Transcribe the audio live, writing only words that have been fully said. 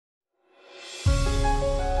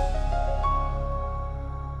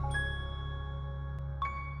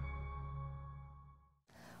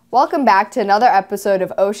Welcome back to another episode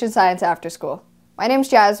of Ocean Science After School. My name's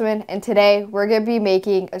Jasmine, and today we're going to be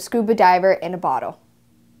making a scuba diver in a bottle.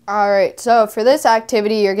 Alright, so for this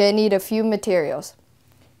activity, you're going to need a few materials.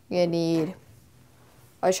 You're going to need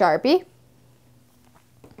a Sharpie,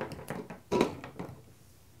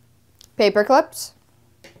 paper clips,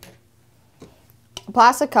 a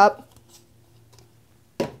plastic cup,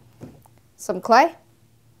 some clay,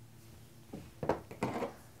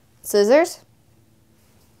 scissors,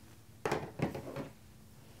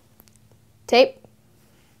 tape,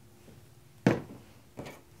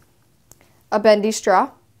 a bendy straw,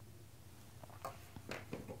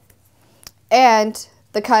 and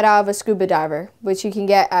the cutout of a scuba diver, which you can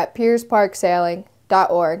get at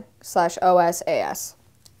piersparksailing.org/OSAS.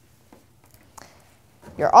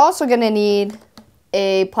 You're also going to need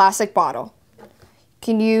a plastic bottle. You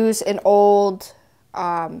can use an old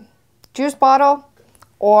juice bottle,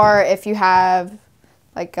 or if you have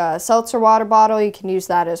like a seltzer water bottle, you can use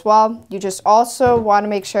that as well. You just also want to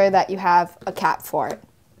make sure that you have a cap for it.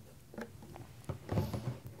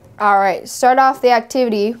 Alright, start off the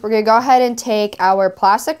activity. We're going to go ahead and take our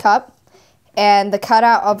plastic cup and the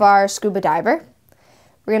cutout of our scuba diver.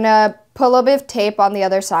 We're going to put a little bit of tape on the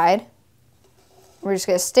other side. We're just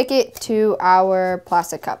going to stick it to our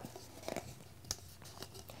plastic cup.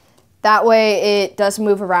 That way it doesn't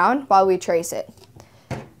move around while we trace it.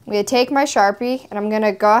 I'm going to take my Sharpie and I'm going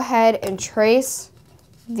to go ahead and trace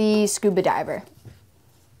the scuba diver.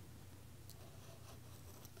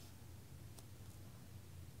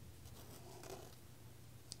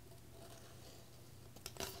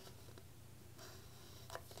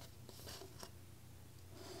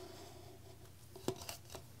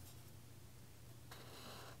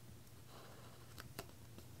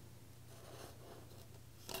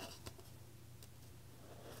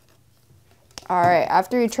 Alright,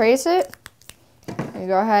 after you trace it, you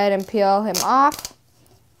go ahead and peel him off.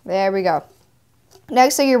 There we go.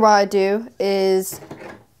 Next thing you want to do is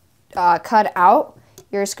cut out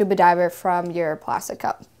your scuba diver from your plastic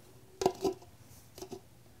cup.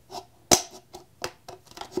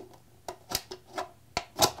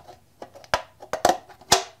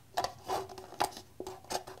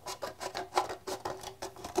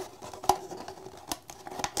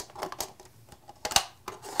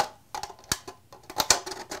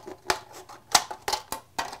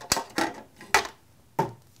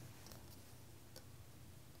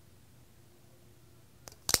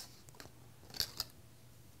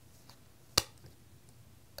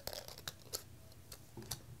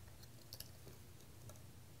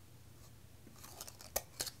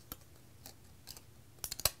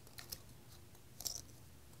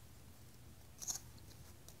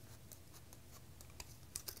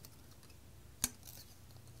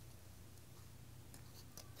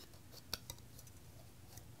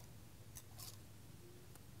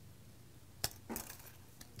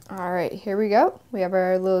 Alright, here we go. We have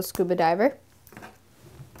our little scuba diver.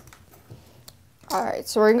 Alright,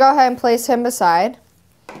 so we're going to go ahead and place him aside.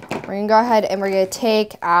 We're going to go ahead and we're going to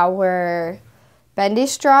take our bendy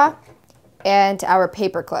straw and our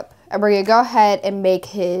paper clip. And we're going to go ahead and make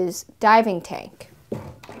his diving tank.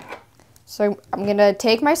 So I'm going to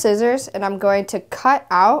take my scissors and I'm going to cut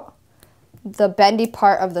out the bendy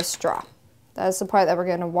part of the straw. That is the part that we're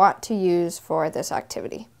going to want to use for this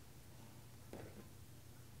activity.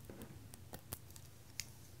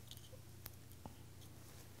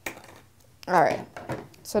 Alright,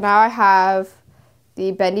 so now I have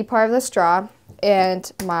the bendy part of the straw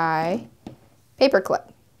and my paper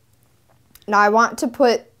clip. Now I want to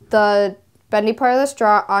put the bendy part of the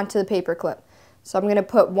straw onto the paper clip. So I'm going to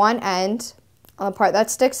put one end on the part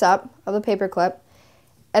that sticks up of the paper clip,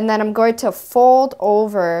 and then I'm going to fold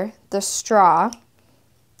over the straw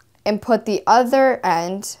and put the other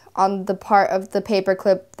end on the part of the paper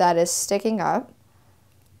clip that is sticking up.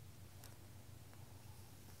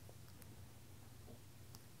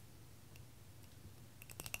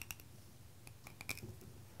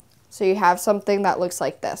 So you have something that looks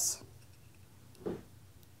like this.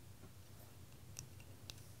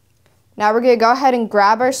 Now we're going to go ahead and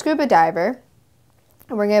grab our scuba diver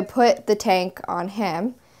and we're going to put the tank on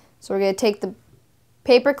him. So we're going to take the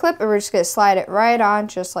paper clip and we're just going to slide it right on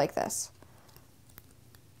just like this.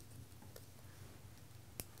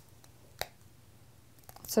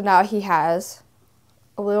 So now he has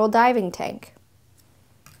a little diving tank.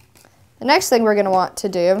 The next thing we're going to want to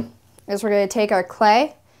do is we're going to take our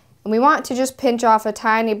clay and we want to just pinch off a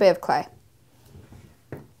tiny bit of clay.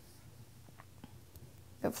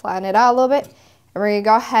 Flatten it out a little bit, and we're going to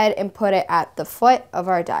go ahead and put it at the foot of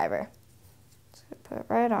our diver. Just put it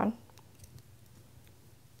right on.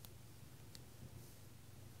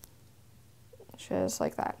 just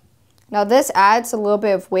like that. Now this adds a little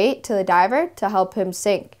bit of weight to the diver to help him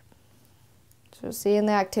sink. So see in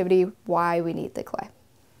the activity why we need the clay.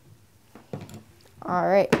 All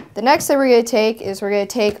right, the next thing we're going to take is we're going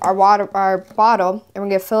to take our bottle and we're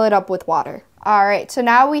going to fill it up with water. All right, so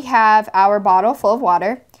now we have our bottle full of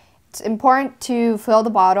water. It's important to fill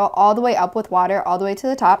the bottle all the way up with water, all the way to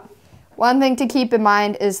the top. One thing to keep in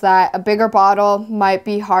mind is that a bigger bottle might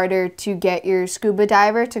be harder to get your scuba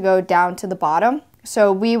diver to go down to the bottom.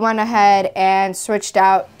 So we went ahead and switched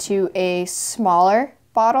out to a smaller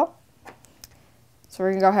bottle. So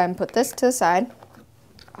we're gonna go ahead and put this to the side.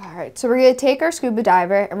 All right, so we're gonna take our scuba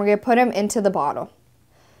diver and we're gonna put him into the bottle.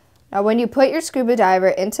 Now when you put your scuba diver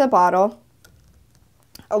into the bottle,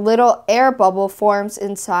 a little air bubble forms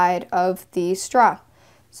inside of the straw.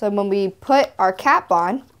 So when we put our cap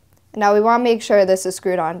on, now we wanna make sure this is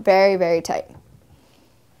screwed on very, very tight.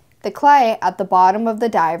 The clay at the bottom of the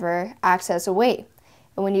diver acts as a weight.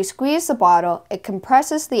 And when you squeeze the bottle, it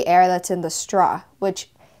compresses the air that's in the straw, which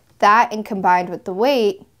that and combined with the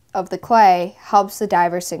weight of the clay helps the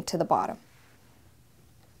diver sink to the bottom.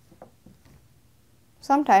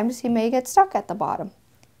 Sometimes he may get stuck at the bottom.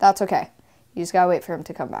 That's okay. You just gotta wait for him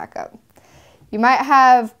to come back up. You might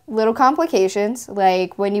have little complications,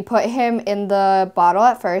 like when you put him in the bottle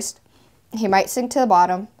at first, he might sink to the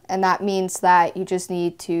bottom, and that means that you just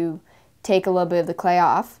need to take a little bit of the clay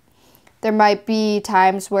off. There might be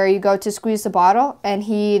times where you go to squeeze the bottle and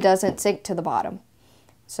he doesn't sink to the bottom.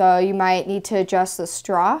 So you might need to adjust the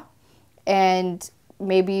straw, and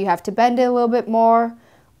maybe you have to bend it a little bit more,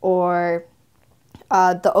 or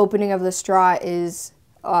the opening of the straw is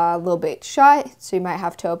a little bit shut, so you might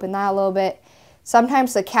have to open that a little bit.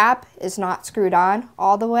 Sometimes the cap is not screwed on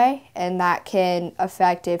all the way, and that can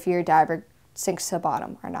affect if your diver sinks to the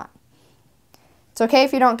bottom or not. It's okay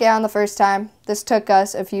if you don't get on the first time. This took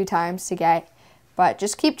us a few times to get, but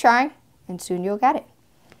just keep trying and soon you'll get it.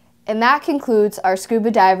 And that concludes our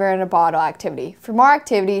scuba diver in a bottle activity. For more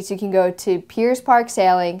activities, you can go to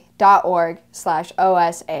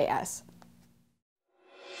piersparksailing.org/OSAS.